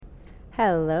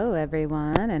Hello,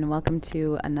 everyone, and welcome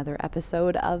to another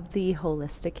episode of the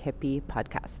Holistic Hippie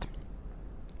podcast.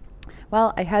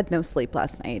 Well, I had no sleep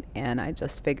last night, and I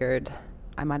just figured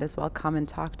I might as well come and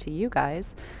talk to you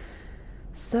guys.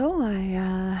 So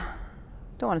I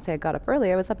don't want to say I got up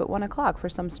early. I was up at 1 o'clock for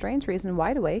some strange reason,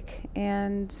 wide awake,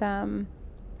 and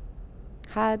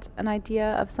had an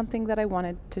idea of something that I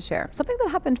wanted to share. Something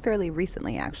that happened fairly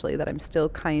recently, actually, that I'm still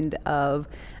kind of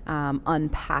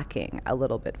unpacking a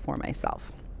little bit for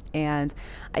myself. And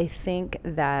I think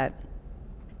that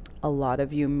a lot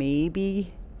of you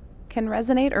maybe can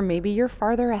resonate, or maybe you're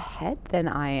farther ahead than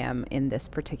I am in this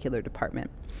particular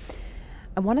department.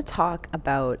 I want to talk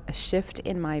about a shift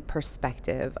in my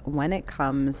perspective when it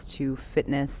comes to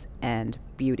fitness and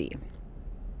beauty.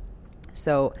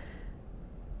 So,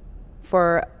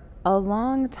 for a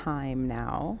long time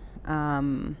now,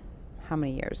 how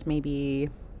many years? Maybe,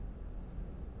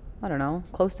 I don't know,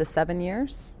 close to 7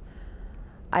 years.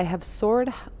 I have sort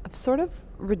of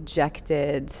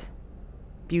rejected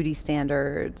beauty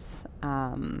standards.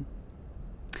 I've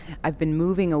been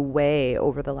moving away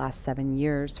over the last 7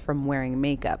 years from wearing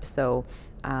makeup. So,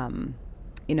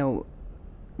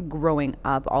 growing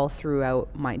up all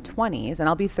throughout my 20s, and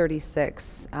I'll be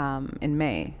 36 in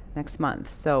May next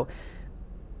month. So,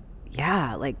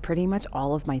 yeah, like pretty much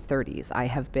all of my 30s, I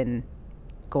have been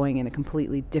going in a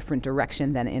completely different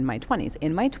direction than in my 20s.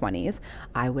 In my 20s,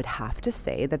 I would have to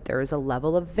say that there is a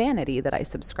level of vanity that I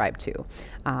subscribe to.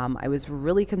 I was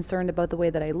really concerned about the way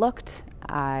that I looked.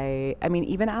 I mean,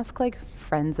 even ask like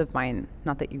friends of mine,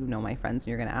 not that you know my friends and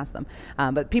you're going to ask them,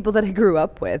 but people that I grew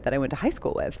up with, that I went to high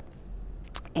school with.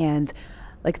 And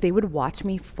like they would watch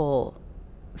me throw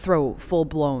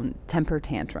full-blown temper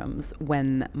tantrums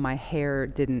when my hair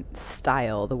didn't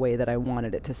style the way that I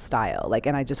wanted it to style. Like,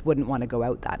 and I just wouldn't want to go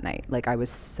out that night. Like, I was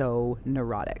so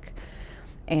neurotic.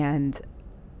 And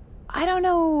I don't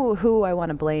know who I want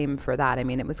to blame for that. I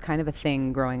mean, it was kind of a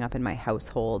thing growing up in my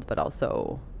household, but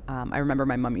also I remember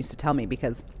my mom used to tell me,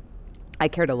 because I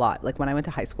cared a lot. Like when I went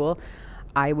to high school,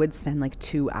 I would spend like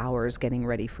 2 hours getting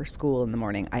ready for school in the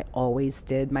morning. I always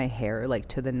did my hair like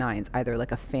to the nines, either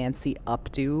like a fancy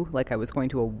updo, like I was going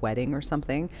to a wedding or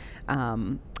something,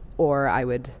 or I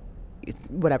would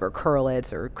curl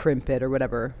it or crimp it or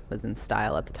whatever was in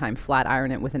style at the time, flat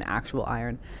iron it with an actual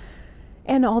iron,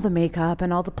 and all the makeup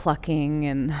and all the plucking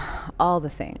and all the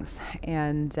things.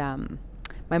 And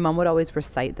my mom would always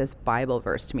recite this Bible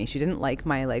verse to me. She didn't like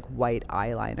my like white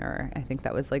eyeliner. I think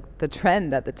that was like the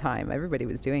trend at the time. Everybody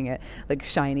was doing it, like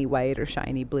shiny white or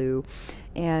shiny blue.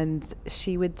 And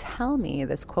she would tell me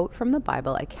this quote from the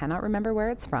Bible. I cannot remember where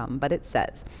it's from, but it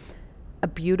says, "A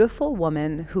beautiful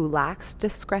woman who lacks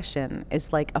discretion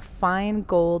is like a fine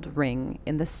gold ring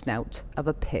in the snout of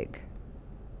a pig."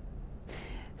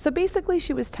 So basically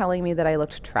she was telling me that I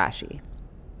looked trashy.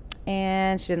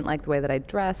 And she didn't like the way that I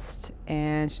dressed,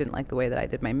 and she didn't like the way that I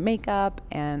did my makeup,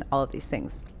 and all of these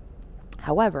things.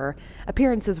 However,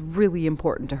 appearance is really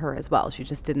important to her as well. She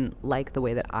just didn't like the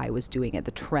way that I was doing it,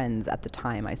 the trends at the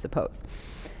time, I suppose.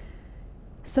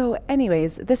 So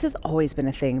anyways, this has always been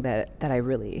a thing that I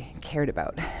really cared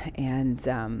about. And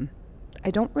I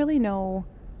don't really know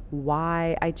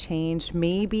why I changed.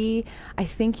 Maybe I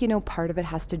think, part of it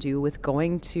has to do with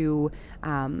going to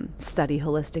study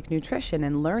holistic nutrition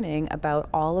and learning about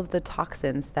all of the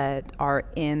toxins that are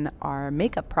in our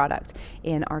makeup product,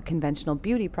 in our conventional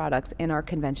beauty products, in our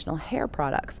conventional hair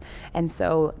products. And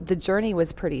so the journey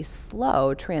was pretty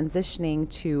slow transitioning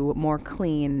to more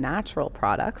clean, natural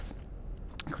products.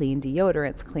 Clean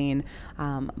deodorants, clean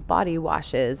body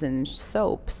washes and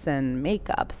soaps and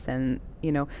makeups, and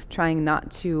trying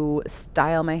not to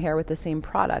style my hair with the same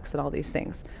products and all these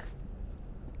things.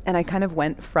 And I kind of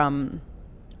went from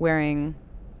wearing,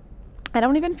 I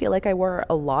don't even feel like I wore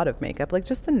a lot of makeup, like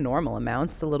just the normal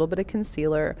amounts, a little bit of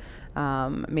concealer,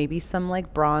 maybe some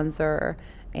like bronzer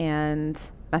and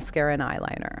mascara and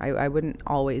eyeliner. I wouldn't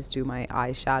always do my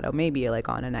eyeshadow, maybe like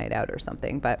on a night out or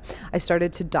something, but I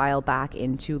started to dial back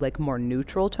into like more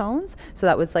neutral tones. So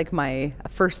that was like my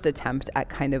first attempt at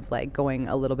kind of like going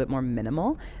a little bit more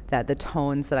minimal, that the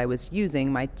tones that I was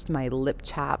using, my lip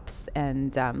chaps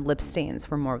and lip stains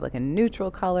were more of like a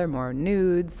neutral color, more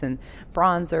nudes and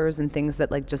bronzers and things that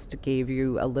like just gave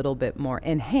you a little bit more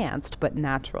enhanced but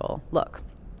natural look.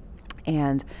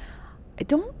 And I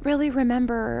don't really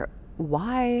remember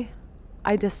why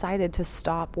I decided to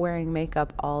stop wearing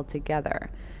makeup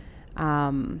altogether.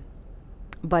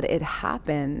 But it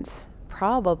happened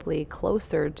probably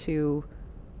closer to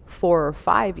 4 or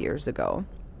 5 years ago.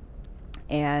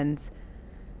 And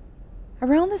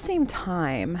around the same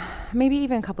time, maybe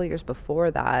even a couple of years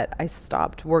before that, I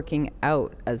stopped working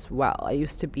out as well. I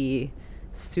used to be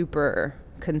super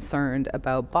concerned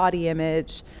about body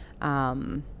image,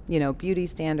 beauty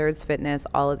standards, fitness,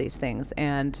 all of these things.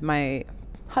 And my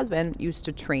husband used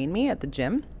to train me at the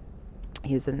gym.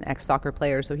 He was an ex-soccer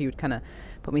player, so he would kind of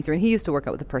put me through, and he used to work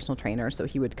out with a personal trainer, so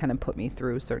he would kind of put me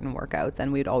through certain workouts,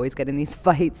 and we'd always get in these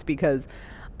fights because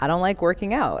I don't like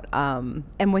working out.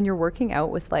 And when you're working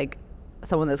out with like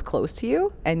someone that's close to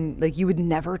you, and like you would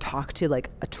never talk to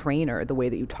like a trainer the way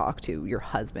that you talk to your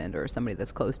husband or somebody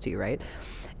that's close to you, right?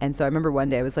 And so I remember one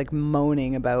day I was like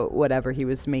moaning about whatever he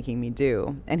was making me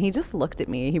do, and he just looked at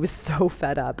me. He was so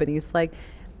fed up, and he's like,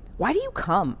 "Why do you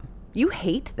come? You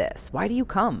hate this. Why do you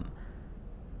come?"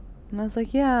 And I was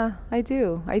like, "Yeah, I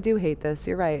do. I do hate this.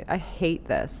 You're right. I hate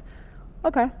this."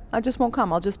 "Okay, I just won't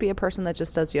come. I'll just be a person that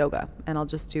just does yoga, and I'll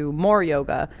just do more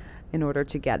yoga in order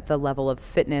to get the level of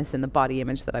fitness and the body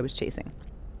image that I was chasing."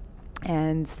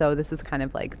 And so this was kind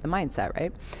of like the mindset,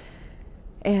 right?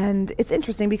 And it's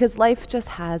interesting because life just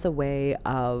has a way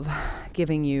of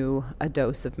giving you a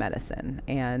dose of medicine.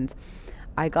 And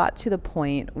I got to the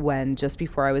point when just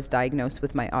before I was diagnosed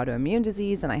with my autoimmune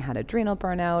disease and I had adrenal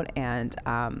burnout and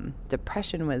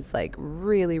depression was like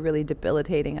really, really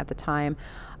debilitating at the time,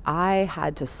 I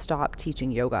had to stop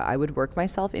teaching yoga. I would work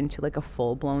myself into like a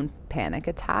full-blown panic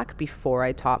attack before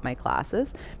I taught my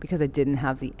classes because I didn't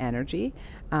have the energy.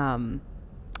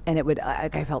 And it would,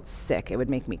 I felt sick. It would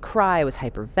make me cry. I was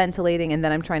hyperventilating. And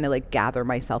then I'm trying to like gather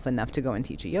myself enough to go and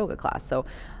teach a yoga class. So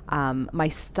my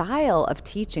style of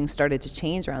teaching started to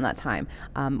change around that time.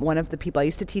 One of the people, I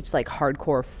used to teach like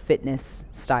hardcore fitness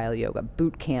style yoga,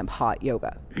 boot camp hot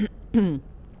yoga.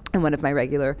 And one of my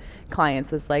regular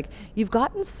clients was like, "You've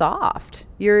gotten soft.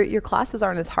 Your classes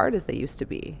aren't as hard as they used to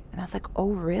be." And I was like, "Oh,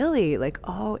 really? Like,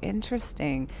 oh,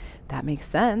 interesting. That makes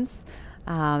sense."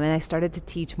 And I started to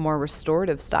teach more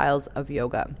restorative styles of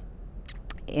yoga.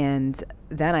 And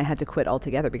then I had to quit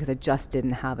altogether because I just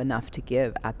didn't have enough to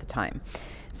give at the time.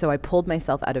 So I pulled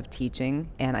myself out of teaching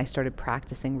and I started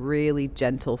practicing really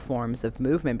gentle forms of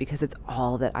movement because it's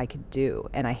all that I could do.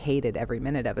 And I hated every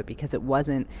minute of it because it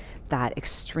wasn't that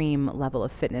extreme level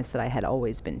of fitness that I had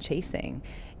always been chasing.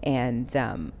 And,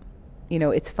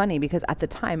 it's funny because at the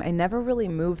time I never really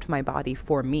moved my body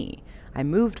for me. I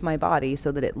moved my body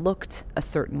so that it looked a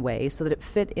certain way, so that it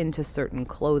fit into certain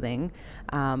clothing.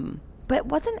 But it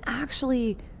wasn't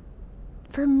actually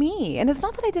for me. And it's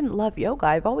not that I didn't love yoga.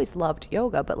 I've always loved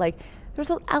yoga, but like there's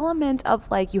an element of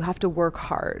like you have to work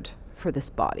hard for this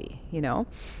body,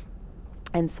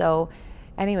 And so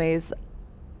anyways,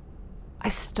 I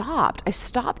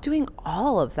stopped doing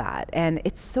all of that. And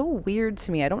it's so weird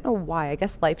to me. I don't know why. I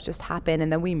guess life just happened.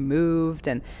 And then we moved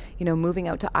and, moving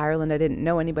out to Ireland, I didn't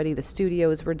know anybody. The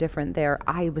studios were different there.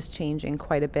 I was changing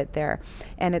quite a bit there.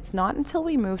 And it's not until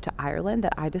we moved to Ireland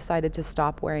that I decided to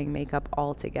stop wearing makeup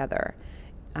altogether.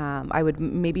 I would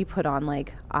maybe put on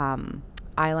like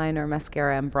eyeliner,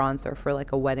 mascara, and bronzer for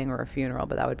like a wedding or a funeral,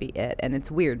 but that would be it. And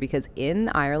it's weird because in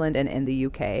Ireland and in the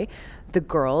UK, the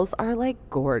girls are like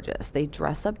gorgeous. They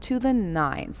dress up to the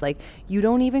nines. Like you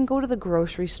don't even go to the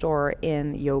grocery store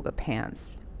in yoga pants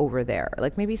over there.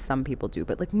 Like maybe some people do,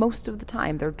 but like most of the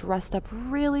time they're dressed up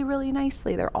really, really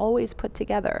nicely. They're always put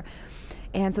together.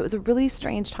 And so it was a really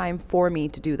strange time for me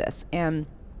to do this. And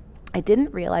I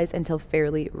didn't realize until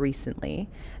fairly recently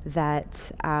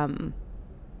that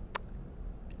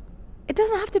it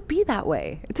doesn't have to be that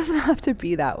way. It doesn't have to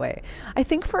be that way. I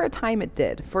think for a time it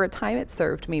did. For a time it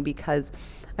served me because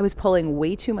I was pulling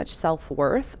way too much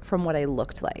self-worth from what I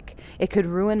looked like. It could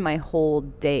ruin my whole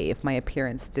day if my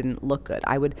appearance didn't look good.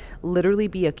 I would literally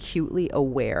be acutely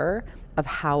aware of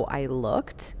how I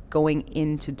looked going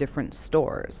into different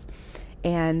stores.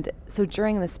 And so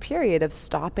during this period of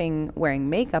stopping wearing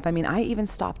makeup, I even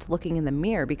stopped looking in the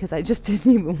mirror because I just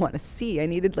didn't even want to see. I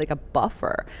needed like a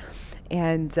buffer.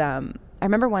 And I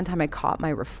remember one time I caught my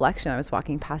reflection. I was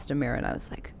walking past a mirror and I was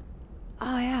like,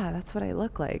 "Oh yeah, that's what I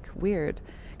look like. Weird."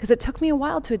 Because it took me a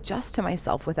while to adjust to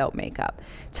myself without makeup.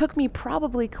 It took me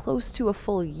probably close to a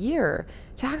full year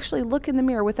to actually look in the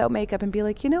mirror without makeup and be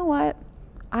like, "You know what?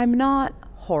 I'm not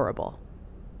horrible."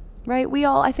 Right? We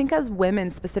all, I think as women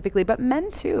specifically, but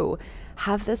men too,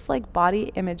 have this like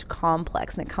body image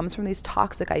complex, and it comes from these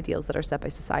toxic ideals that are set by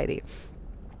society.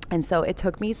 And so it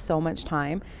took me so much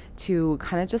time to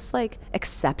kind of just like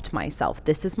accept myself.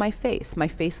 This is my face. My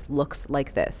face looks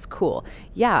like this. Cool.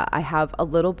 Yeah, I have a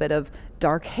little bit of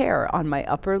dark hair on my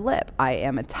upper lip. I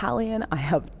am Italian. I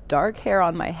have dark hair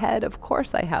on my head. Of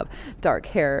course I have dark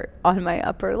hair on my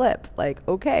upper lip. Like,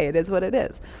 okay, it is what it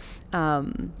is.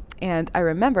 And I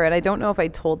remember, and I don't know if I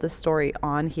told this story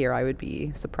on here. I would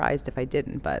be surprised if I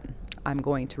didn't, but I'm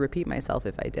going to repeat myself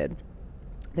if I did.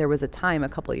 there was a time a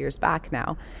couple of years back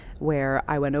now where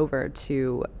I went over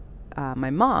to my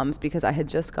mom's because I had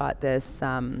just got this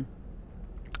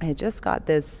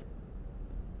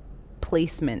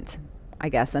placement, I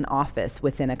guess, an office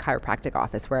within a chiropractic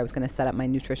office where I was going to set up my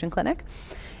nutrition clinic.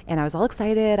 And I was all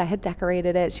excited. I had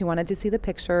decorated it. She wanted to see the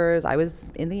pictures. I was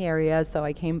in the area, so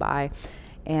I came by,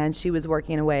 and she was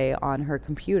working away on her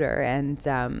computer. And,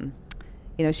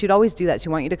 she'd always do that. She'd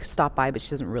want you to stop by, but she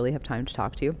doesn't really have time to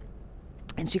talk to you.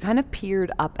 And she kind of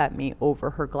peered up at me over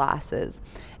her glasses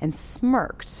and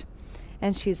smirked.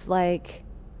 And she's like,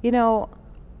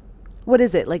 what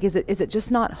is it? Like, is it just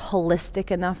not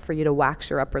holistic enough for you to wax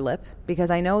your upper lip?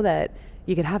 Because I know that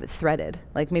you could have it threaded.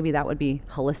 Like, maybe that would be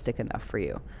holistic enough for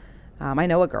you. I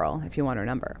know a girl, if you want her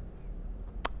number.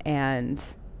 And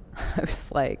I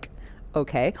was like,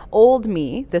 okay. Old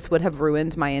me, this would have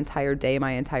ruined my entire day,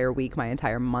 my entire week, my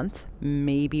entire month,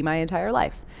 maybe my entire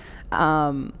life.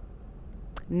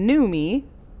 New me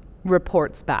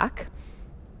reports back,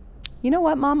 you know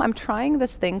what, Mom? I'm trying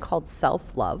this thing called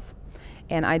self-love.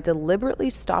 And I deliberately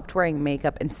stopped wearing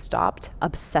makeup and stopped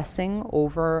obsessing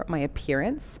over my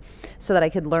appearance so that I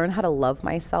could learn how to love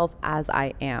myself as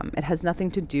I am. It has nothing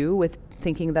to do with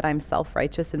thinking that I'm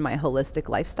self-righteous in my holistic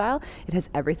lifestyle. It has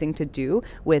everything to do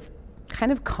with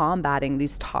kind of combating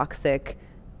these toxic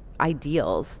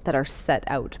ideals that are set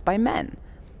out by men.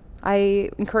 I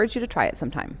encourage you to try it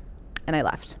sometime. And I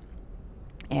left.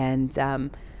 And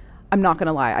I'm not going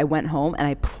to lie, I went home and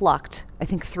I plucked, I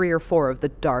think 3 or 4 of the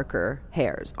darker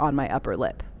hairs on my upper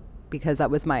lip because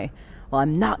that was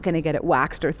I'm not going to get it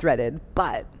waxed or threaded,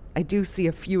 but I do see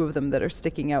a few of them that are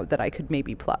sticking out that I could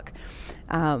maybe pluck.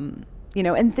 And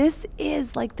this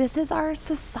is our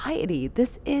society.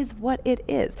 This is what it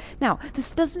is. Now,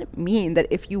 this doesn't mean that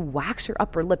if you wax your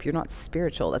upper lip, you're not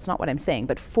spiritual. That's not what I'm saying.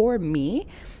 But for me,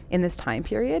 in this time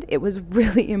period, it was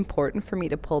really important for me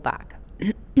to pull back.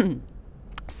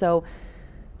 So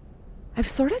I've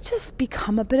sort of just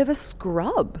become a bit of a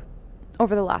scrub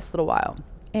over the last little while,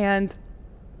 and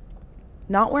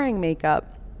not wearing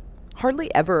makeup,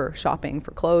 hardly ever shopping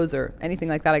for clothes or anything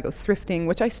like that. I go thrifting,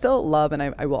 which I still love and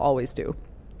I will always do.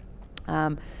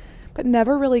 But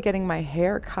never really getting my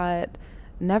hair cut,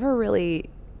 never really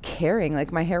caring.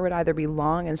 Like, my hair would either be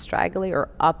long and straggly or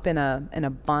up in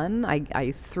a bun.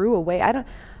 I threw away. I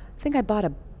think I bought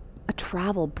a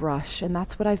travel brush, and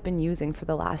that's what I've been using for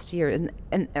the last year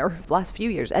or last few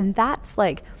years. And that's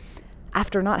like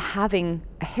after not having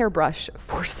a hairbrush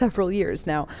for several years.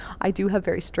 Now, I do have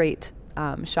very straight,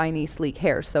 shiny, sleek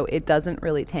hair, so it doesn't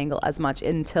really tangle as much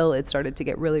until it started to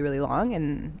get really, really long.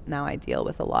 And now I deal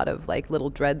with a lot of like little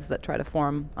dreads that try to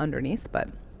form underneath. But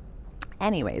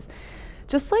anyways,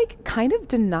 just like kind of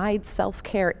denied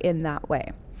self-care in that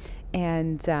way.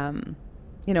 And,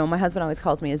 my husband always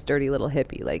calls me his dirty little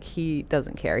hippie. Like, he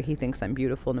doesn't care. He thinks I'm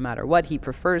beautiful no matter what. He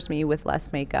prefers me with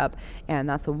less makeup, and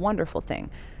that's a wonderful thing.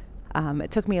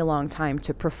 It took me a long time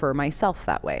to prefer myself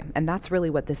that way, and that's really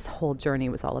what this whole journey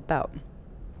was all about.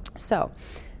 So,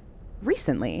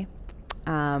 recently,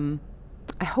 I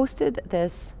hosted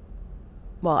this.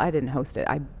 Well, I didn't host it.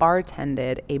 I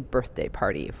bartended a birthday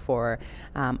party for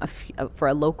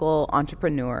a local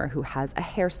entrepreneur who has a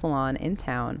hair salon in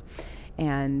town.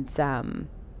 And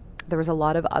there was a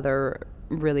lot of other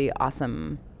really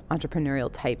awesome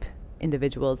entrepreneurial type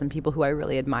individuals and people who I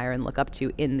really admire and look up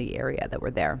to in the area that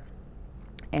were there.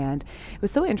 And it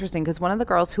was so interesting because one of the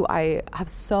girls who I have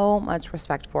so much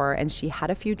respect for, and she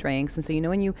had a few drinks. And so,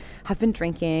 when you have been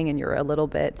drinking and you're a little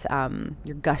bit,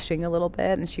 you're gushing a little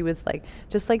bit. And she was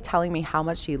just telling me how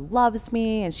much she loves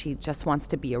me and she just wants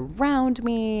to be around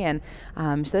me. And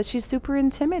so that she's super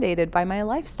intimidated by my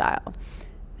lifestyle.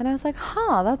 And I was like,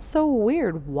 that's so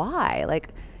weird. Why?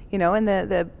 And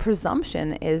the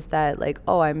presumption is that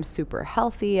I'm super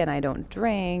healthy and I don't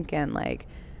drink and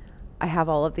I have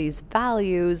all of these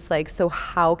values. So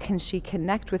how can she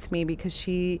connect with me because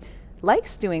she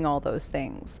likes doing all those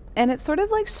things? And it sort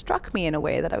of struck me in a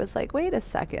way that I was like, wait a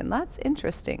second, that's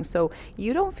interesting. So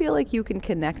you don't feel like you can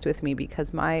connect with me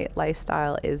because my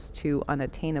lifestyle is too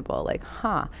unattainable.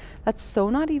 That's so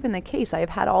not even the case. I've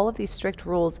had all of these strict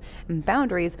rules and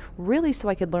boundaries really so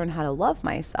I could learn how to love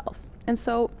myself. And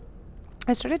so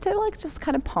I started to just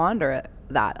kind of ponder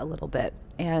that a little bit.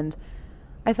 And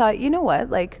I thought, you know what,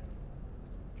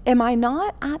 am I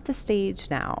not at the stage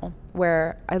now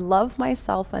where I love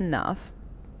myself enough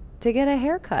to get a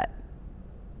haircut?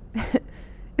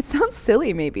 It sounds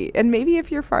silly maybe. And maybe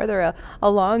if you're farther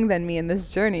along than me in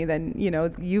this journey, then,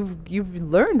 you've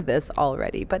learned this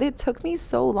already. But it took me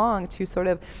so long to sort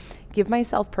of give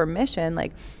myself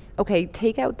permission, okay,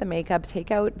 take out the makeup,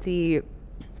 take out the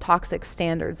toxic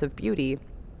standards of beauty,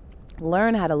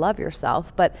 learn how to love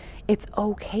yourself, but it's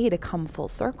okay to come full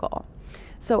circle.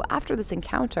 So after this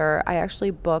encounter, I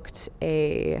actually booked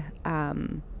a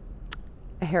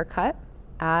haircut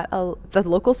at the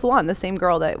local salon, the same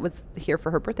girl that was here for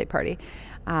her birthday party.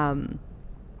 And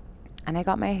I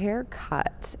got my hair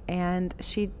cut, and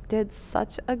she did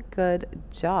such a good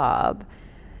job.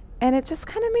 And it just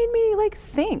kind of made me like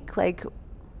think, like,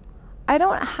 I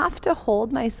don't have to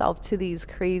hold myself to these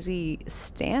crazy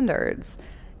standards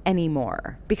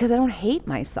anymore because I don't hate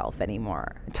myself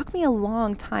anymore. It took me a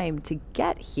long time to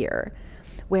get here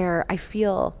where I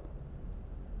feel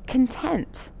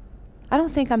content. I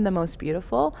don't think I'm the most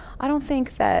beautiful. I don't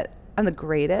think that I'm the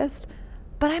greatest,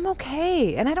 but I'm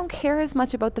okay. And I don't care as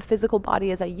much about the physical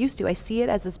body as I used to. I see it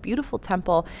as this beautiful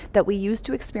temple that we use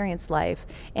to experience life.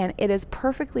 And it is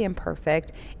perfectly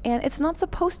imperfect. And it's not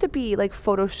supposed to be like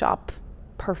Photoshop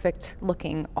perfect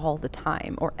looking all the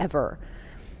time or ever.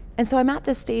 And so I'm at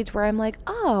this stage where I'm like,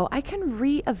 oh, I can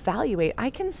reevaluate. I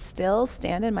can still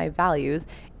stand in my values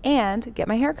and get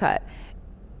my hair cut.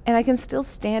 And I can still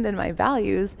stand in my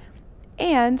values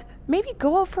and maybe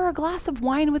go out for a glass of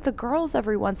wine with the girls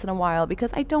every once in a while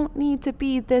because I don't need to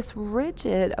be this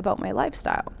rigid about my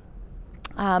lifestyle.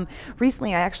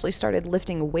 Recently, I actually started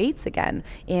lifting weights again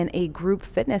in a group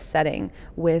fitness setting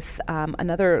with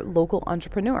another local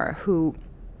entrepreneur who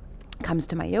comes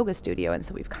to my yoga studio. And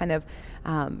so we've kind of,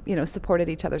 supported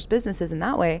each other's businesses in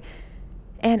that way.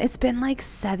 And it's been like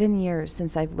 7 years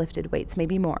since I've lifted weights,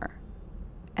 maybe more.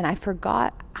 And I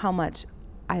forgot how much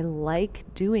I like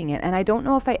doing it. And I don't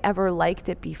know if I ever liked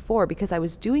it before because I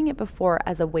was doing it before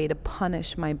as a way to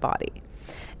punish my body.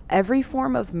 Every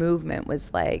form of movement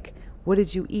was like, what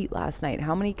did you eat last night?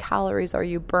 How many calories are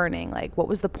you burning? Like, what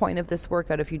was the point of this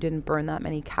workout if you didn't burn that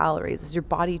many calories? Has your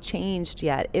body changed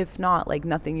yet? If not, like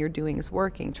nothing you're doing is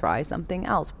working. Try something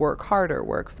else. Work harder,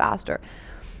 work faster.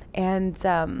 And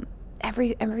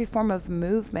every form of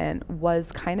movement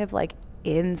was kind of like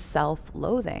in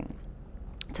self-loathing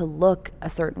to look a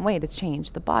certain way, to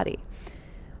change the body.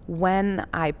 When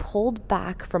I pulled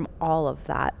back from all of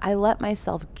that, I let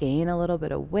myself gain a little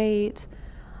bit of weight.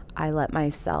 I let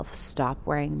myself stop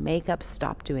wearing makeup,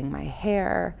 stop doing my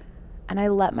hair, and I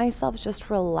let myself just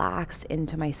relax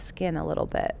into my skin a little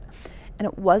bit. And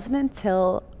it wasn't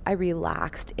until I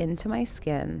relaxed into my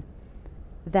skin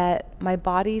that my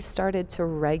body started to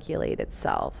regulate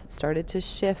itself. It started to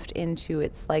shift into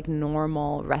its like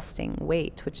normal resting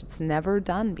weight, which it's never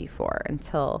done before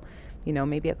until,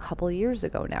 maybe a couple years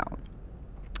ago now.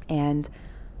 And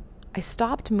I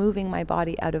stopped moving my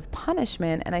body out of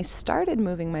punishment and I started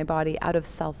moving my body out of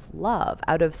self-love,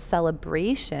 out of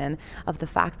celebration of the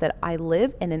fact that I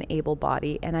live in an able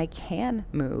body and I can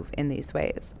move in these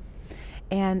ways.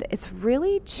 And it's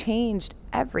really changed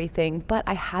everything, but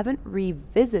I haven't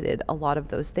revisited a lot of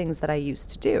those things that I used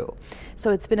to do.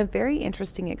 So it's been a very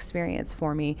interesting experience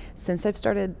for me since I've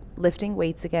started lifting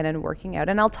weights again and working out.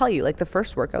 And I'll tell you, like the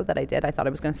first workout that I did, I thought I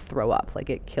was going to throw up. Like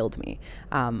it killed me.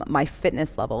 My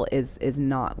fitness level is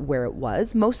not where it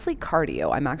was. Mostly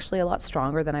cardio. I'm actually a lot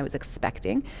stronger than I was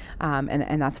expecting.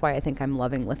 And that's why I think I'm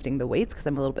loving lifting the weights because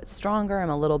I'm a little bit stronger. I'm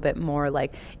a little bit more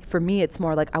like, for me, it's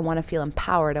more like I want to feel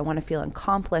empowered. I want to feel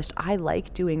accomplished. I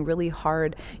like doing really hard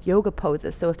yoga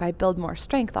poses. So if I build more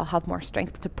strength, I'll have more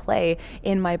strength to play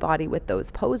in my body with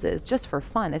those poses just for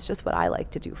fun. It's just what I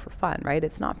like to do for fun, right?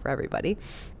 It's not for everybody.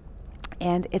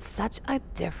 And it's such a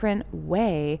different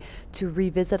way to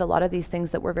revisit a lot of these things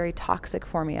that were very toxic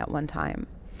for me at one time.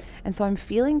 And so I'm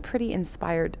feeling pretty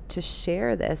inspired to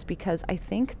share this because I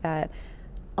think that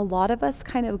a lot of us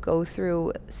kind of go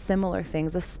through similar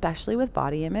things, especially with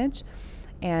body image.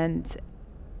 And,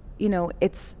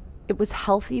 it was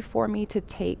healthy for me to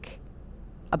take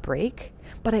a break,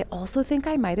 but I also think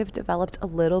I might have developed a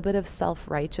little bit of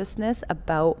self-righteousness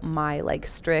about my like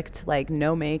strict, like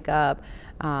no makeup,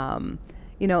 and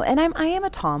I am a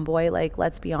tomboy. Like,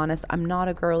 let's be honest, I'm not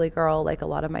a girly girl like a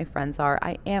lot of my friends are.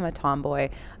 I am a tomboy.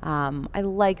 I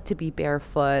like to be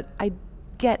barefoot. I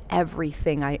get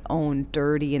everything I own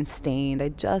dirty and stained. I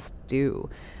just do.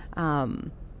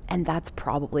 And that's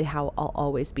probably how I'll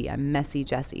always be. I'm messy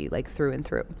Jessie, like through and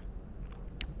through.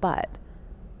 But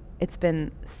it's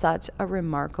been such a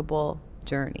remarkable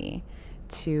journey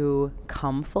to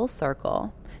come full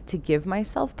circle, to give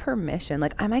myself permission.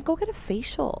 Like I might go get a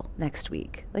facial next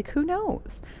week. Like who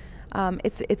knows?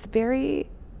 It's very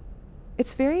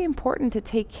important to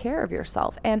take care of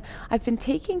yourself. And I've been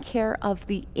taking care of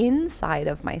the inside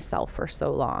of myself for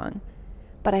so long,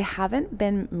 but I haven't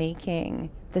been making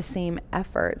the same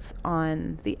efforts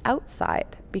on the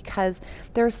outside because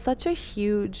there's such a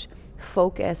huge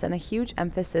focus and a huge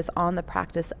emphasis on the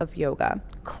practice of yoga,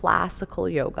 classical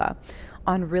yoga,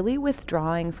 on really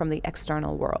withdrawing from the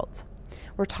external world.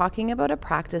 We're talking about a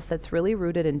practice that's really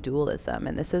rooted in dualism,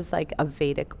 and this is like a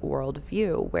Vedic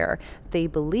worldview where they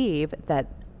believe that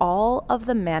all of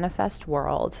the manifest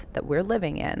world that we're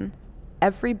living in,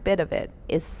 every bit of it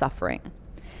is suffering,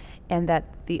 and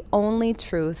that the only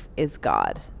truth is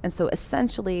God. And so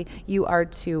essentially, you are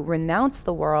to renounce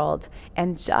the world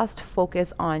and just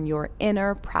focus on your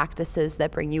inner practices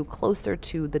that bring you closer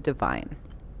to the divine.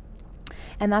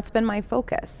 And that's been my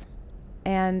focus.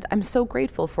 And I'm so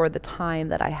grateful for the time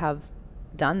that I have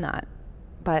done that.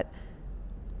 But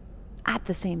at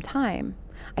the same time,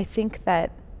 I think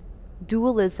that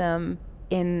dualism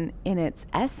in its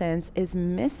essence is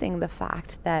missing the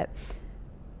fact that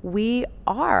we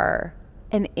are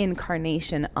an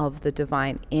incarnation of the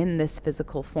divine in this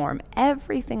physical form.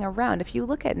 Everything around, if you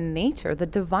look at nature, the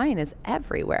divine is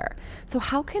everywhere. So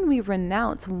how can we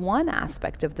renounce one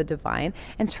aspect of the divine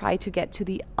and try to get to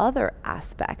the other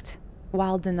aspect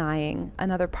while denying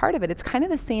another part of it? It's kind of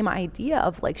the same idea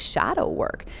of like shadow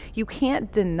work. You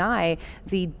can't deny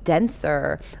the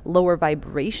denser, lower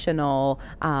vibrational,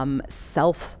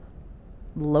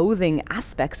 self-loathing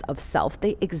aspects of self.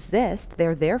 They exist.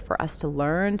 They're there for us to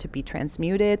learn, to be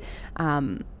transmuted,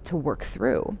 to work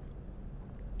through.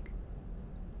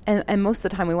 And most of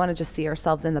the time we want to just see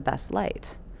ourselves in the best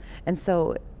light. And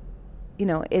so,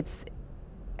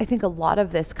 I think a lot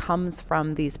of this comes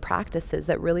from these practices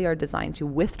that really are designed to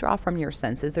withdraw from your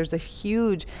senses. There's a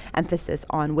huge emphasis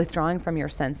on withdrawing from your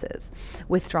senses,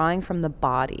 withdrawing from the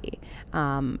body,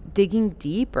 digging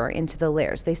deeper into the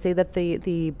layers. They say that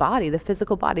the body, the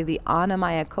physical body, the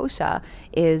Annamaya Kosha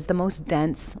is the most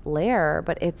dense layer,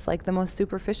 but it's like the most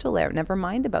superficial layer. Never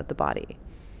mind about the body.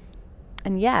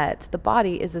 And yet, the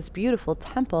body is this beautiful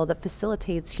temple that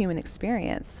facilitates human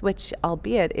experience, which,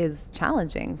 albeit, is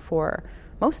challenging for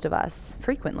most of us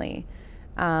frequently.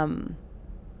 But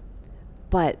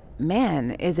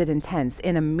man, is it intense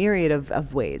in a myriad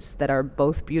of ways that are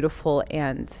both beautiful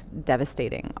and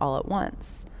devastating all at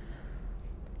once.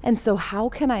 And so how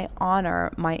can I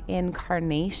honor my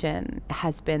incarnation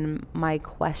has been my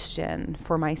question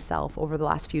for myself over the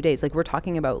last few days. Like we're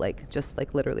talking about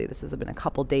literally this has been a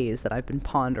couple days that I've been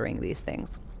pondering these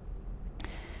things.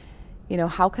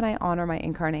 How can I honor my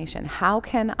incarnation? How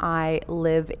can I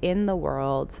live in the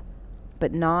world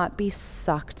but not be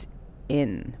sucked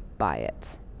in by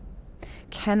it?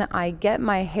 Can I get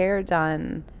my hair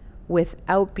done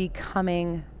without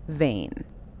becoming vain?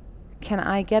 Can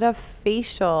I get a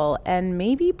facial and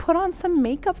maybe put on some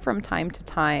makeup from time to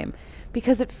time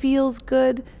because it feels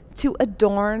good to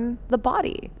adorn the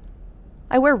body?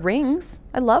 I wear rings.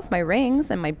 I love my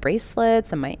rings and my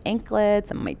bracelets and my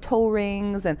anklets and my toe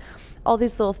rings and all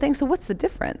these little things. So what's the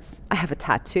difference? I have a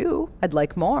tattoo. I'd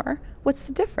like more. What's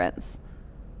the difference?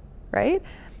 Right?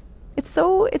 It's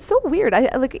so weird.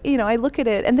 I look at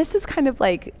it, and this is kind of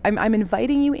like I'm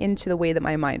inviting you into the way that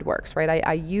my mind works, right?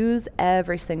 I use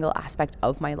every single aspect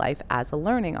of my life as a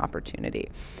learning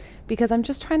opportunity, because I'm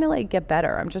just trying to get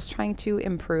better. I'm just trying to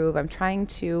improve. I'm trying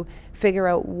to figure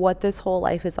out what this whole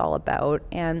life is all about.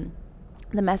 And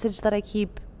the message that I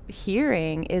keep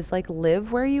hearing is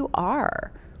live where you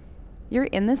are. You're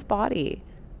in this body.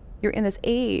 You're in this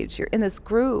age. You're in this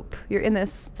group. You're in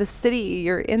this city.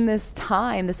 You're in this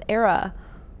time, this era.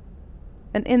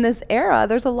 And in this era,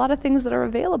 there's a lot of things that are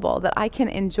available that I can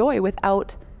enjoy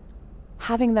without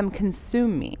having them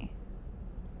consume me.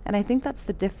 And I think that's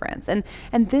the difference. And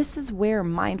this is where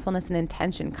mindfulness and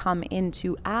intention come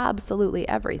into absolutely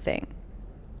everything.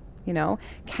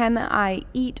 Can I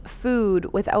eat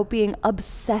food without being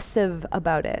obsessive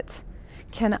about it?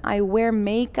 Can I wear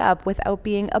makeup without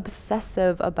being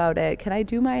obsessive about it? Can I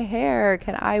do my hair?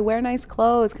 Can I wear nice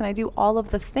clothes? Can I do all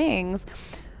of the things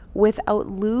without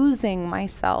losing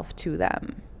myself to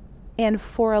them? And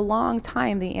for a long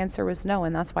time, the answer was no,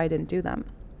 and that's why I didn't do them.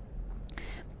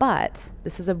 But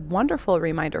this is a wonderful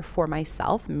reminder for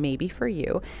myself, maybe for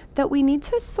you, that we need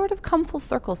to sort of come full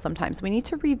circle sometimes. We need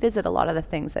to revisit a lot of the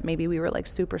things that maybe we were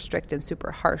super strict and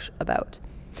super harsh about.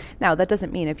 Now, that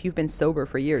doesn't mean if you've been sober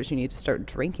for years, you need to start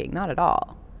drinking. Not at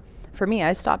all. For me,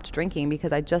 I stopped drinking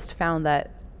because I just found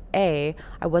that A,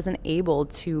 I wasn't able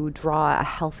to draw a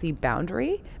healthy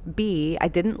boundary. B, I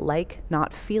didn't like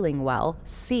not feeling well.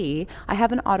 C, I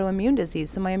have an autoimmune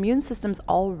disease, so my immune system's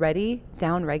already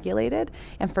downregulated.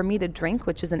 And for me to drink,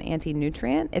 which is an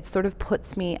anti-nutrient, it sort of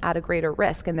puts me at a greater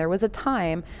risk. And there was a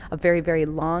time, a very, very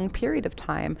long period of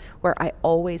time, where I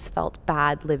always felt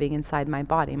bad living inside my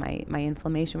body. My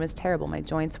inflammation was terrible. My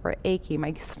joints were achy.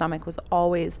 My stomach was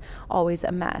always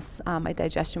a mess. My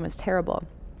digestion was terrible.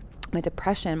 my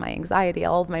depression, my anxiety,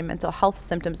 all of my mental health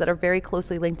symptoms that are very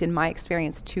closely linked in my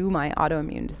experience to my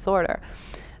autoimmune disorder.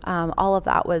 All of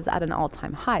that was at an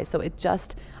all-time high. So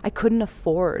I couldn't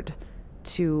afford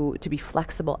to be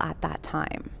flexible at that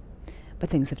time. But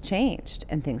things have changed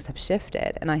and things have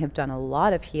shifted. And I have done a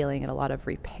lot of healing and a lot of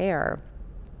repair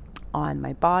on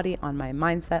my body, on my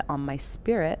mindset, on my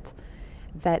spirit,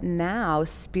 that now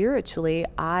spiritually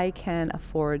I can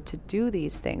afford to do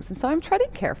these things. And so I'm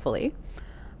treading carefully.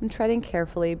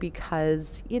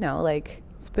 Because,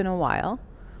 it's been a while,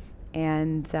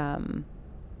 and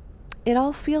it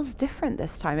all feels different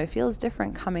this time. It feels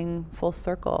different coming full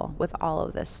circle with all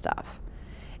of this stuff.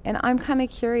 And I'm kind of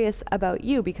curious about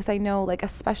you, because I know,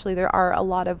 especially there are a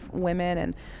lot of women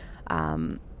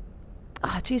and,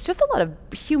 just a lot of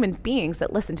human beings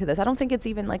that listen to this. I don't think it's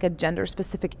even a gender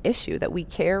specific issue that we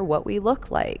care what we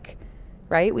look like,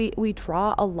 right? We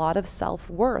draw a lot of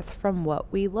self-worth from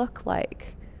what we look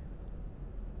like.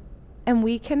 And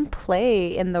we can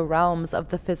play in the realms of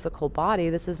the physical body.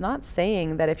 This is not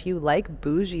saying that if you like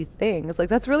bougie things,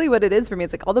 that's really what it is for me.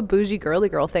 It's all the bougie girly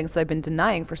girl things that I've been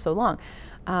denying for so long.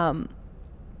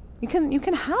 You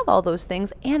can have all those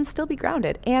things and still be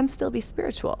grounded and still be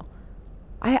spiritual.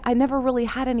 I never really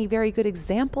had any very good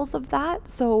examples of that,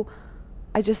 so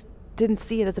I just didn't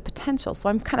see it as a potential. So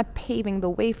I'm kind of paving the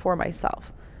way for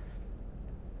myself.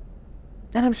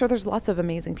 And I'm sure there's lots of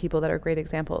amazing people that are great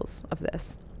examples of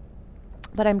this.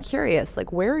 But I'm curious,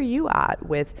 where are you at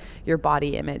with your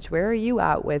body image? Where are you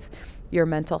at with your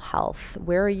mental health?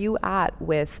 Where are you at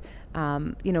with,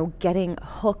 getting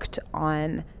hooked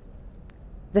on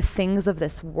the things of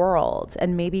this world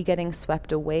and maybe getting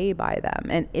swept away by them?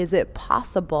 And is it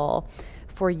possible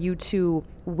for you to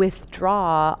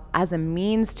withdraw as a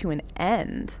means to an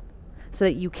end so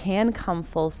that you can come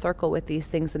full circle with these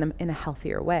things in a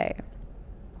healthier way?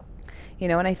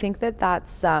 And I think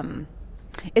that's...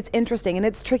 it's interesting, and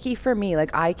it's tricky for me.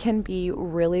 I can be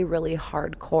really, really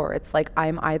hardcore. It's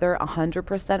I'm either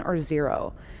 100% or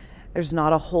 0. There's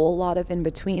not a whole lot of in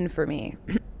between for me.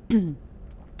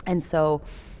 And so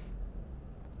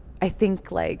I think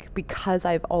because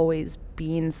I've always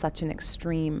been such an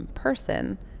extreme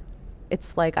person,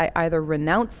 it's I either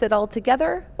renounce it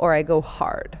altogether or I go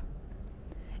hard.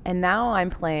 And now I'm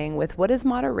playing with, what does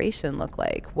moderation look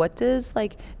like? What does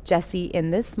Jessie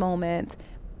in this moment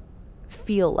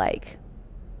feel like?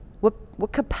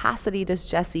 What capacity does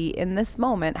Jessie in this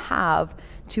moment have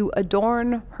to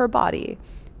adorn her body,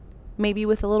 maybe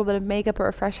with a little bit of makeup or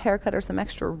a fresh haircut or some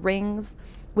extra rings,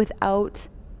 without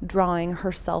drawing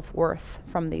her self-worth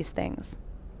from these things?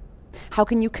 How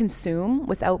can you consume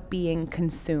without being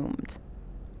consumed?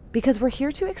 Because we're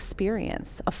here to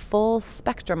experience a full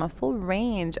spectrum, a full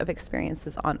range of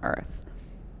experiences on earth.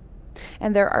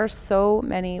 And there are so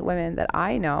many women that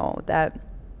I know that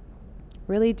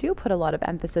really do put a lot of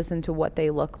emphasis into what they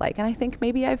look like. And I think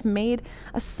maybe I've made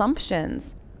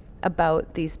assumptions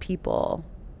about these people,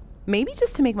 maybe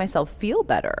just to make myself feel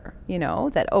better,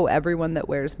 that, everyone that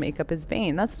wears makeup is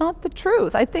vain. That's not the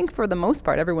truth. I think for the most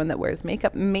part, everyone that wears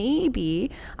makeup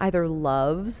maybe either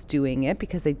loves doing it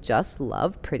because they just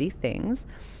love pretty things,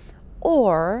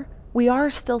 or we are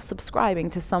still subscribing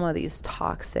to some of these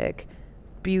toxic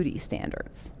beauty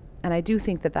standards. And I do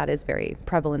think that is very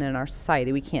prevalent in our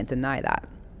society. We can't deny that.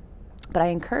 But I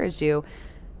encourage you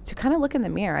to kind of look in the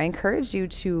mirror. I encourage you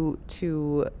to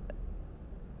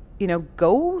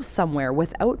go somewhere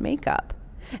without makeup.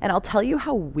 And I'll tell you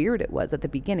how weird it was at the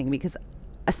beginning, because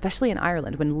especially in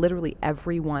Ireland, when literally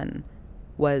everyone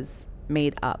was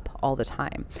made up all the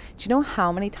time. Do you know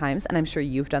how many times, and I'm sure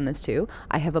you've done this too,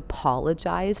 I have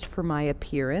apologized for my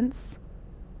appearance?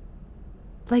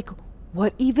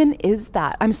 What even is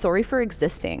that? I'm sorry for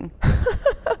existing.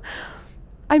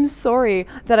 I'm sorry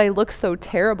that I look so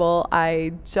terrible.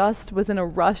 I just was in a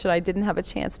rush and I didn't have a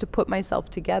chance to put myself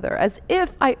together. As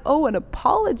if I owe an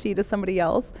apology to somebody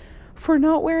else for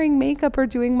not wearing makeup or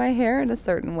doing my hair in a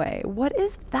certain way. What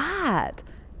is that?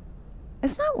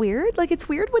 Isn't that weird? It's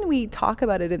weird when we talk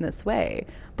about it in this way,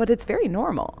 but it's very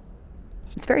normal.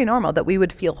 It's very normal that we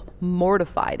would feel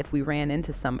mortified if we ran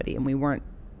into somebody and we weren't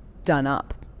done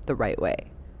up the right way.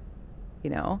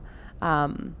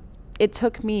 It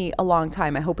took me a long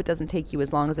time. I hope it doesn't take you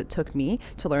as long as it took me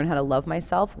to learn how to love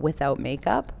myself without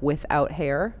makeup, without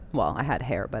hair. Well, I had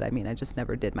hair, but I just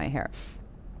never did my hair.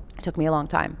 It took me a long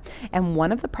time. And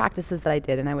one of the practices that I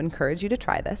did, and I would encourage you to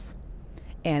try this,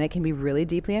 and it can be really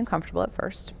deeply uncomfortable at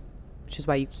first, which is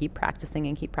why you keep practicing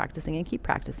and keep practicing and keep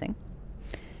practicing,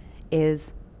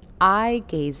 is eye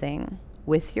gazing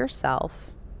with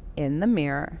yourself in the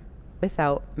mirror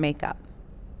without makeup.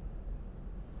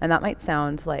 And that might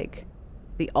sound like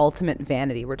the ultimate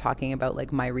vanity. We're talking about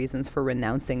like my reasons for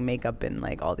renouncing makeup and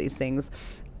like all these things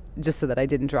just so that I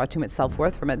didn't draw too much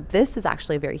self-worth from it. This is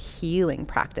actually a very healing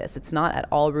practice. It's not at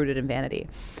all rooted in vanity.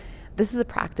 This is a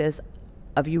practice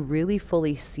of you really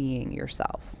fully seeing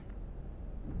yourself.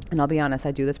 And I'll be honest,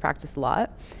 I do this practice a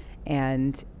lot.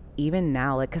 And even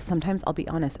now, like, because sometimes I'll be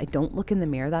honest, I don't look in the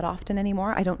mirror that often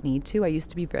anymore. I don't need to. I used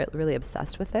to be really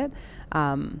obsessed with it.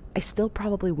 I still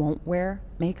probably won't wear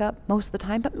makeup most of the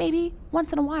time, but maybe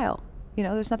once in a while. You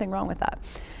know, there's nothing wrong with that.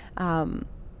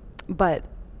 But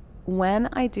when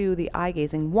I do the eye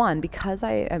gazing, one, because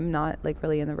I am not like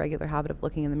really in the regular habit of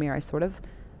looking in the mirror, I sort of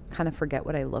kind of forget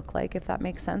what I look like, if that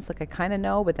makes sense. Like I kind of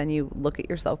know, but then you look at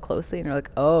yourself closely and you're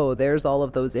like, oh, there's all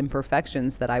of those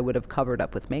imperfections that I would have covered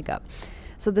up with makeup.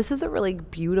 So this is a really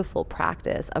beautiful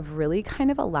practice of really kind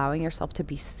of allowing yourself to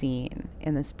be seen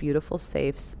in this beautiful,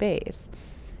 safe space.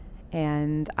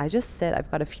 And I just sit, I've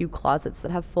got a few closets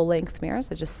that have full length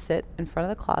mirrors. I just sit in front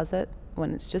of the closet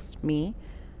when it's just me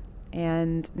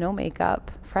and no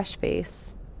makeup, fresh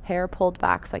face, hair pulled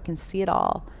back so I can see it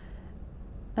all.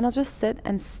 And I'll just sit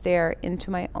and stare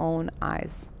into my own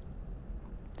eyes.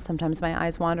 Sometimes my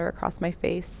eyes wander across my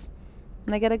face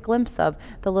and I get a glimpse of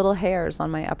the little hairs on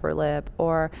my upper lip,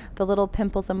 or the little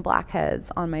pimples and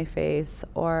blackheads on my face,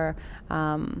 or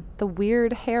the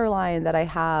weird hairline that I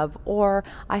have, or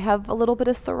I have a little bit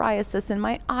of psoriasis in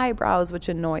my eyebrows, which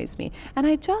annoys me. And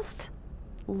I just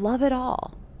love it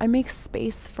all. I make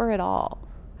space for it all.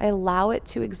 I allow it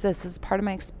to exist as part of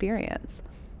my experience.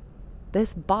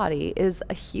 This body is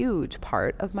a huge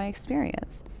part of my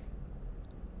experience.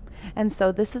 And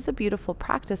so this is a beautiful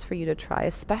practice for you to try,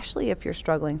 especially if you're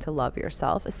struggling to love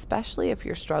yourself, especially if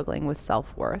you're struggling with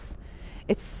self-worth.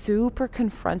 It's super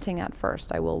confronting at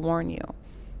first, I will warn you.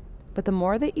 But the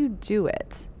more that you do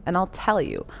it, and I'll tell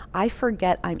you, I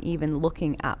forget I'm even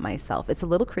looking at myself. It's a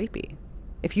little creepy.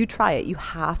 If you try it, you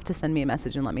have to send me a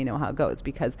message and let me know how it goes,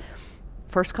 because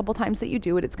first couple times that you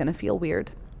do it, it's going to feel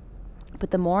weird. But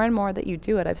the more and more that you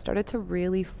do it, I've started to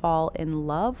really fall in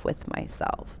love with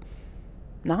myself.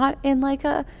 Not in like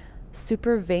a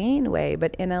super vain way,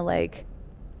 but in a like,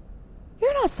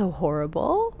 you're not so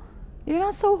horrible. You're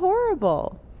not so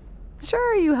horrible.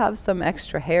 Sure, you have some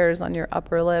extra hairs on your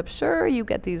upper lip. Sure, you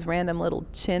get these random little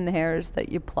chin hairs that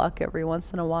you pluck every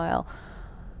once in a while.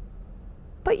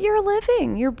 But you're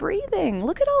living, you're breathing.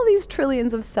 Look at all these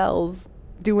trillions of cells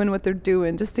doing what they're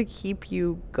doing just to keep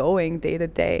you going day to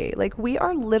day. Like, we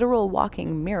are literal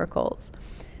walking miracles.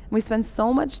 We spend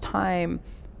so much time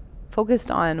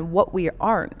focused on what we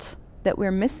aren't that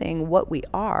we're missing what we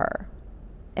are.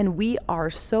 And we are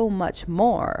so much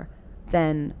more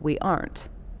than we aren't,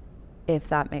 if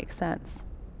that makes sense.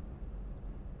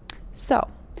 So,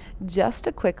 just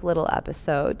a quick little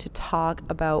episode to talk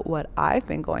about what I've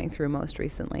been going through most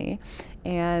recently.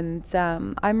 And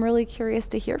I'm really curious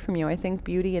to hear from you. I think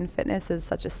beauty and fitness is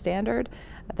such a standard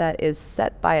that is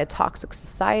set by a toxic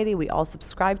society. We all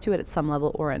subscribe to it at some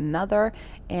level or another,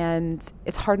 and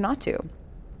it's hard not to.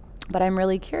 But I'm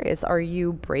really curious, are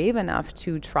you brave enough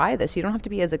to try this? You don't have to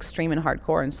be as extreme and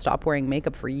hardcore and stop wearing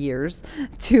makeup for years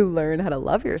to learn how to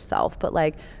love yourself. But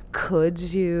like, could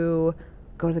you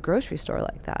go to the grocery store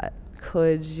like that?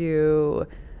 Could you,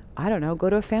 I don't know, go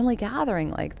to a family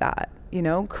gathering like that? You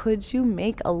know, could you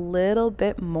make a little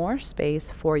bit more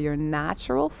space for your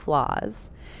natural flaws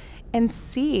and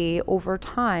see over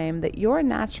time that your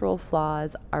natural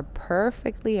flaws are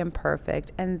perfectly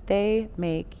imperfect and they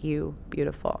make you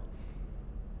beautiful?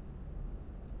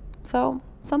 So,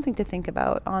 something to think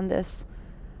about on this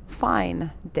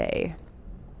fine day.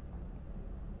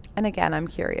 And again, I'm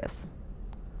curious.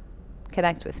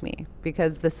 Connect with me,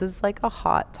 because this is like a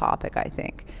hot topic, I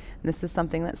think. And this is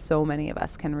something that so many of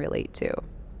us can relate to.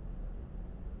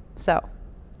 So,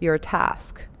 your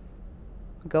task,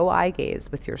 go eye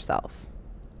gaze with yourself.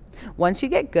 Once you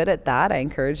get good at that, I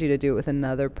encourage you to do it with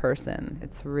another person.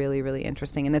 It's really, really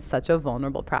interesting, and it's such a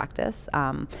vulnerable practice.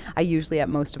 I usually, at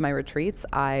most of my retreats,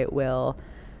 I will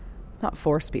not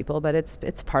force people, but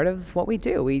it's part of what we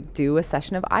do. We do a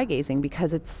session of eye gazing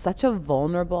because it's such a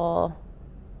vulnerable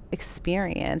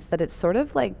experience that it sort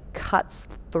of like cuts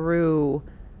through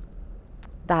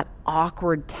that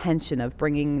awkward tension of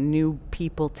bringing new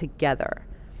people together.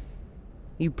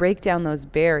 You break down those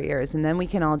barriers, and then we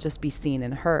can all just be seen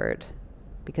and heard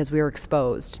because we are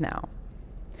exposed now.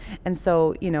 And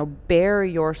so, you know, bare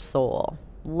your soul.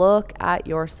 Look at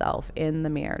yourself in the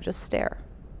mirror. Just stare.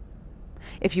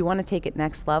 If you want to take it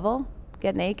next level,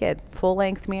 get naked, full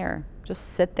length mirror.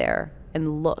 Just sit there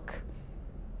and look.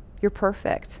 You're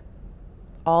perfect.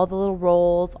 All the little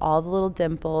rolls, all the little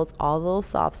dimples, all the little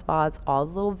soft spots, all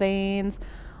the little veins,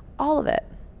 all of it.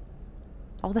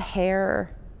 all the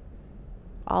hair,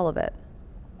 all of it.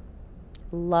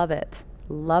 Love it.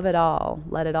 Love it all.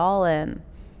 Let it all in.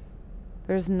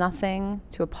 There's nothing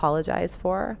to apologize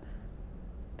for.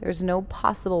 There's no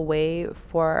possible way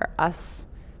for us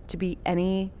to be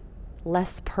any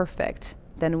less perfect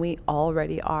than we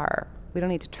already are. We don't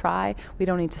need to try. We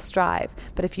don't need to strive.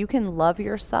 But if you can love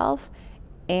yourself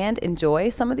and enjoy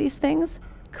some of these things,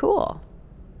 cool.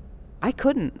 I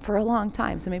couldn't for a long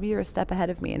time. So maybe you're a step ahead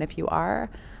of me. And if you are,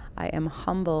 I am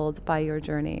humbled by your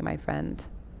journey, my friend.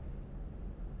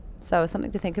 So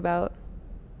something to think about,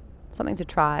 something to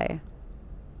try.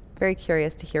 Very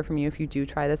curious to hear from you if you do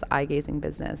try this eye gazing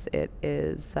business. It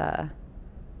is,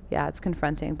 it's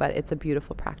confronting, but it's a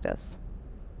beautiful practice.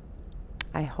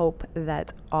 I hope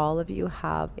that all of you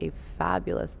have a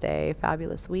fabulous day,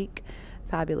 fabulous week,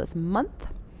 fabulous month.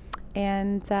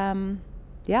 And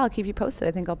I'll keep you posted.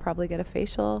 I think I'll probably get a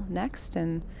facial next.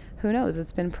 And who knows?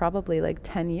 It's been probably like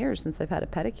 10 years since I've had a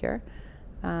pedicure.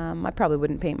 I probably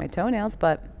wouldn't paint my toenails,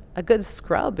 but a good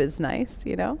scrub is nice,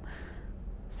 you know?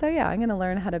 So I'm going to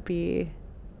learn how to be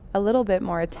a little bit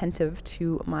more attentive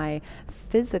to my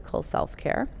physical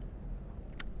self-care.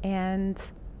 And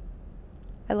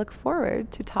I look forward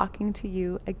to talking to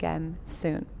you again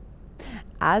soon.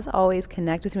 As always,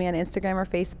 connect with me on Instagram or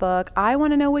Facebook. I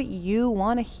want to know what you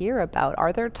want to hear about.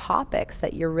 Are there topics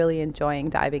that you're really enjoying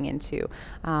diving into?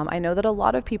 I know that a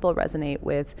lot of people resonate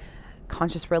with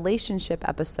conscious relationship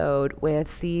episode,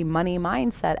 with the money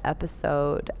mindset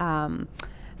episode.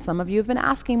 Some of you have been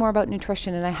asking more about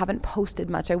nutrition, and I haven't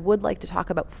posted much. I would like to talk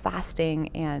about fasting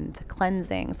and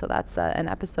cleansing. So that's an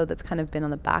episode that's kind of been on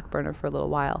the back burner for a little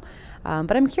while.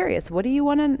 But I'm curious, what do you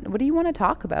want to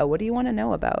talk about? What do you want to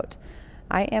know about?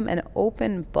 I am an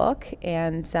open book,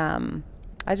 and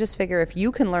I just figure if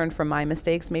you can learn from my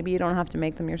mistakes, maybe you don't have to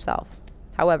make them yourself.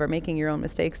 However, making your own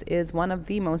mistakes is one of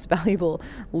the most valuable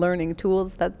learning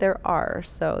tools that there are.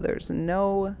 So there's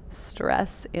no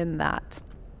stress in that.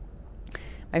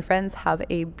 My friends, have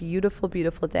a beautiful,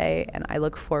 beautiful day, and I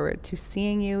look forward to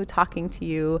seeing you, talking to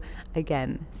you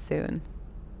again soon.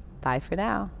 Bye for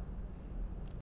now.